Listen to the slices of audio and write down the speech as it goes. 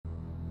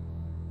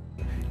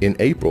In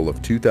April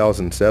of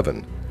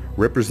 2007,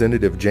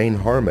 Representative Jane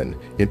Harman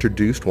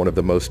introduced one of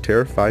the most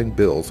terrifying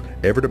bills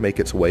ever to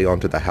make its way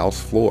onto the House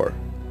floor.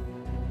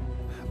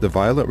 The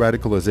Violent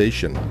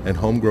Radicalization and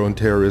Homegrown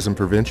Terrorism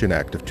Prevention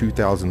Act of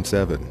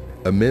 2007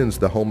 amends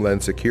the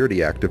Homeland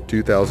Security Act of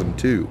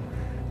 2002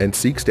 and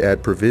seeks to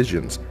add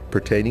provisions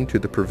pertaining to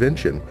the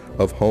prevention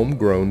of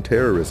homegrown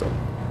terrorism.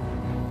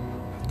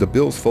 The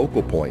bill's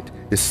focal point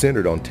is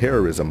centered on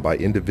terrorism by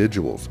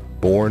individuals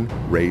born,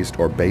 raised,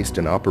 or based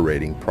and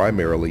operating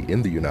primarily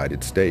in the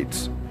United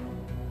States.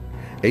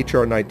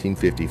 H.R.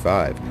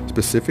 1955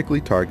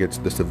 specifically targets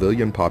the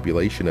civilian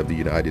population of the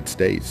United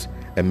States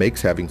and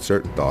makes having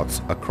certain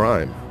thoughts a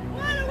crime.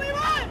 What do we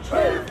want?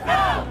 Truth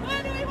now!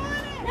 What do we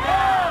want it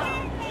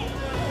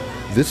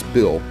now? This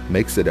bill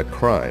makes it a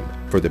crime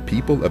for the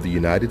people of the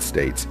United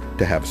States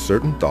to have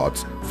certain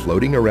thoughts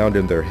floating around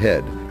in their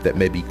head that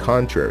may be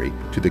contrary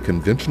to the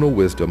conventional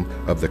wisdom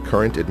of the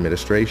current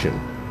administration.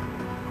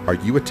 Are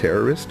you a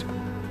terrorist?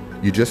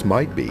 You just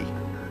might be.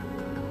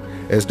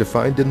 As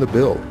defined in the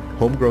bill,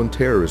 homegrown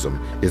terrorism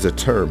is a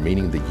term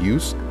meaning the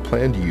use,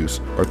 planned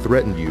use, or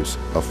threatened use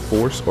of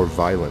force or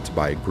violence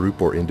by a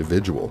group or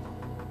individual.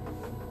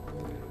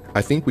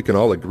 I think we can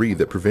all agree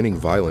that preventing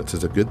violence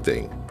is a good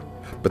thing,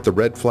 but the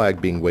red flag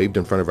being waved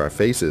in front of our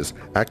faces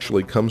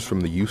actually comes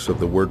from the use of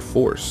the word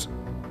force.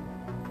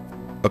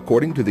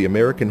 According to the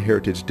American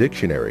Heritage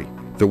Dictionary,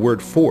 the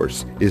word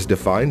force is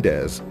defined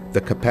as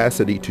the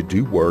capacity to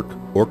do work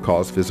or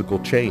cause physical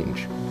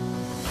change,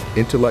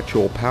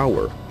 intellectual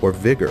power or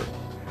vigor,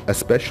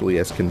 especially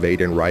as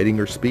conveyed in writing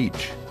or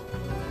speech,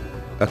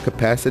 a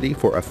capacity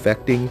for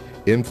affecting,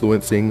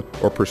 influencing,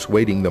 or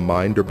persuading the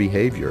mind or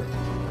behavior.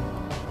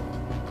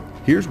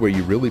 Here's where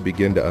you really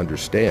begin to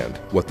understand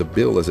what the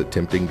bill is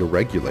attempting to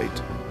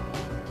regulate.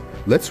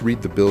 Let's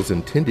read the bill's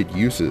intended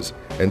uses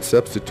and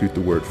substitute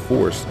the word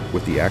force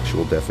with the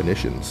actual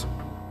definitions.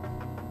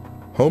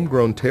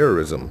 Homegrown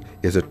terrorism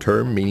is a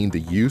term meaning the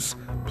use,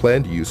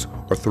 planned use,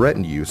 or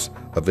threatened use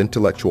of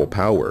intellectual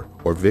power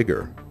or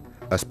vigor,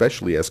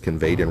 especially as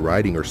conveyed in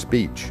writing or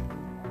speech.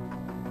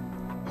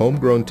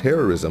 Homegrown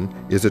terrorism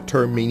is a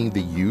term meaning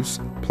the use,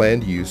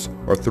 planned use,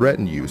 or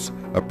threatened use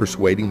of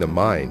persuading the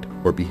mind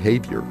or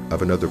behavior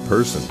of another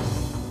person.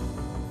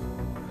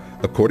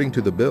 According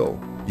to the bill,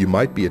 you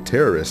might be a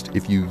terrorist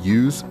if you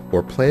use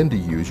or plan to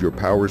use your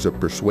powers of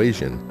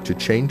persuasion to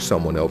change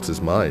someone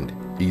else's mind,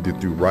 either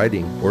through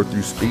writing or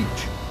through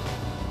speech.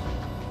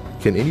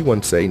 Can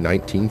anyone say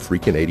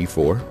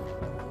 1984?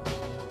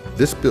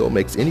 This bill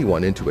makes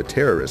anyone into a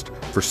terrorist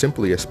for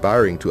simply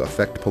aspiring to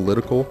affect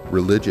political,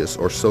 religious,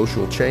 or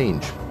social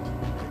change.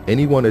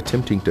 Anyone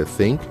attempting to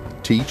think,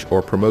 teach,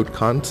 or promote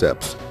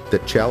concepts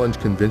that challenge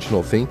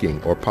conventional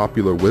thinking or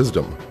popular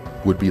wisdom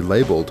would be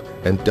labeled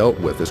and dealt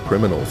with as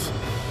criminals.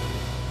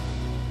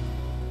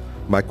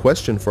 My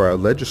question for our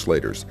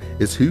legislators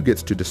is who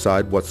gets to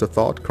decide what's a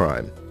thought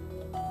crime?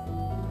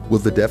 Will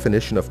the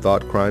definition of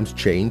thought crimes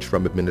change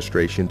from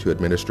administration to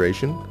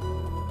administration?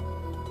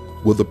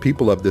 Will the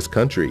people of this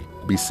country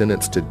be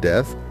sentenced to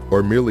death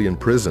or merely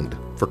imprisoned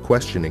for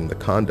questioning the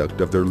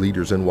conduct of their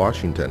leaders in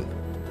Washington?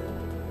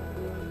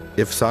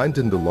 If signed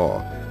into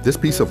law, this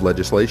piece of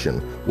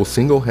legislation will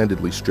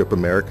single-handedly strip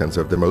Americans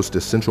of the most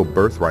essential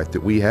birthright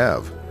that we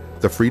have,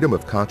 the freedom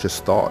of conscious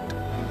thought.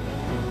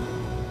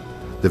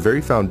 The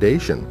very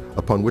foundation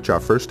upon which our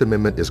First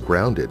Amendment is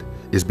grounded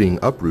is being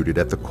uprooted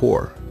at the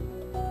core.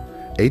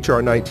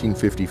 H.R.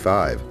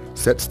 1955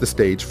 sets the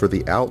stage for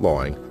the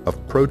outlawing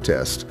of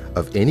protest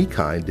of any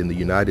kind in the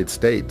United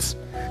States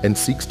and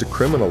seeks to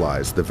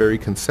criminalize the very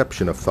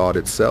conception of thought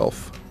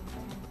itself.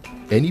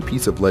 Any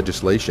piece of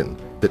legislation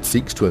that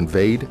seeks to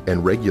invade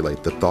and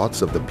regulate the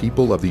thoughts of the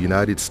people of the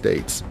United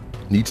States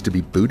needs to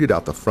be booted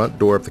out the front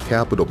door of the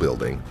Capitol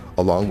building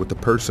along with the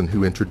person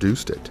who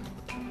introduced it.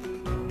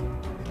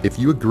 If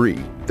you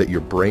agree that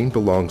your brain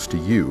belongs to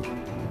you,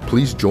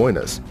 please join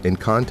us in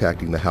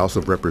contacting the House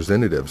of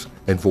Representatives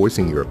and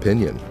voicing your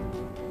opinion.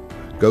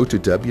 Go to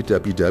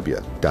www.house.gov.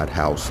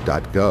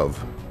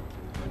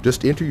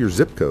 Just enter your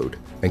zip code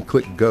and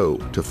click Go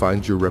to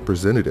find your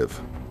representative.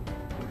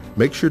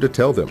 Make sure to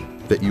tell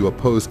them that you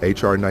oppose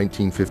H.R.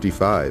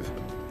 1955,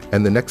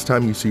 and the next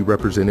time you see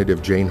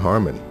Representative Jane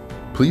Harman,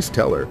 please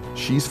tell her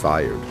she's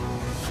fired.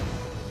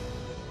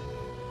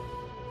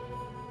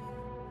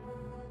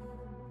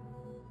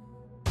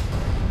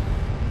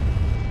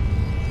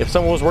 If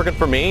someone was working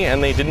for me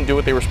and they didn't do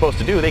what they were supposed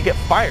to do, they get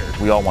fired.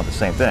 We all want the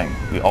same thing.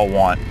 We all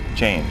want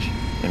change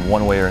in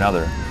one way or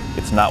another.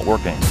 It's not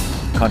working.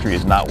 The country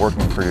is not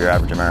working for your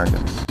average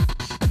American.